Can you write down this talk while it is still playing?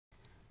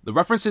The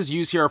references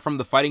used here are from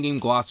the fighting game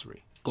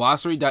glossary,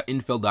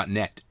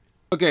 glossary.infil.net.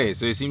 Okay,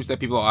 so it seems that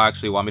people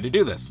actually want me to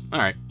do this.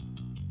 Alright,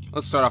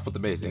 let's start off with the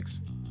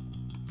basics.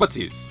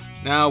 Footsies.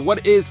 Now,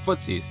 what is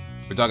Footsies?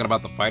 We're talking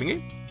about the fighting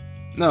game?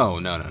 No.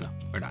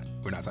 We're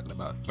not talking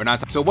about.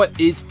 So what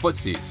is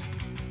Footsies?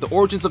 The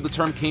origins of the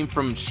term came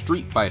from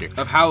Street Fighter,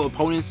 of how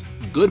opponents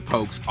good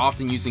pokes,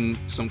 often using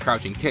some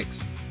crouching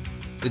kicks.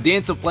 The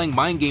dance of playing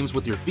mind games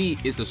with your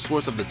feet is the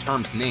source of the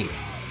term's name.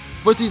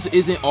 Footsies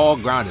isn't all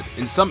grounded.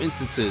 In some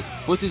instances,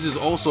 Footsies is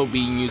also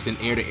being used in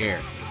air-to-air.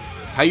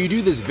 How you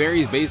do this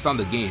varies based on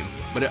the game,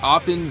 but it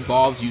often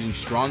involves using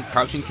strong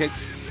crouching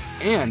kicks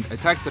and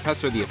attacks to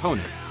pester the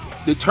opponent.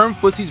 The term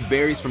Footsies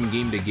varies from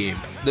game to game.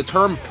 The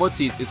term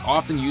Footsies is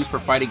often used for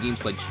fighting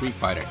games like Street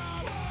Fighter,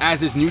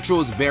 as its neutral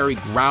is very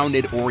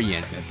grounded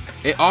oriented.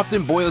 It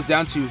often boils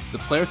down to the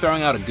player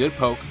throwing out a good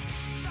poke,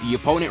 the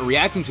opponent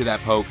reacting to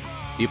that poke,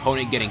 the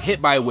opponent getting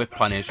hit by a whiff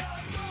punish,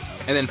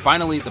 and then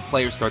finally the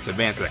player starts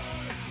advancing.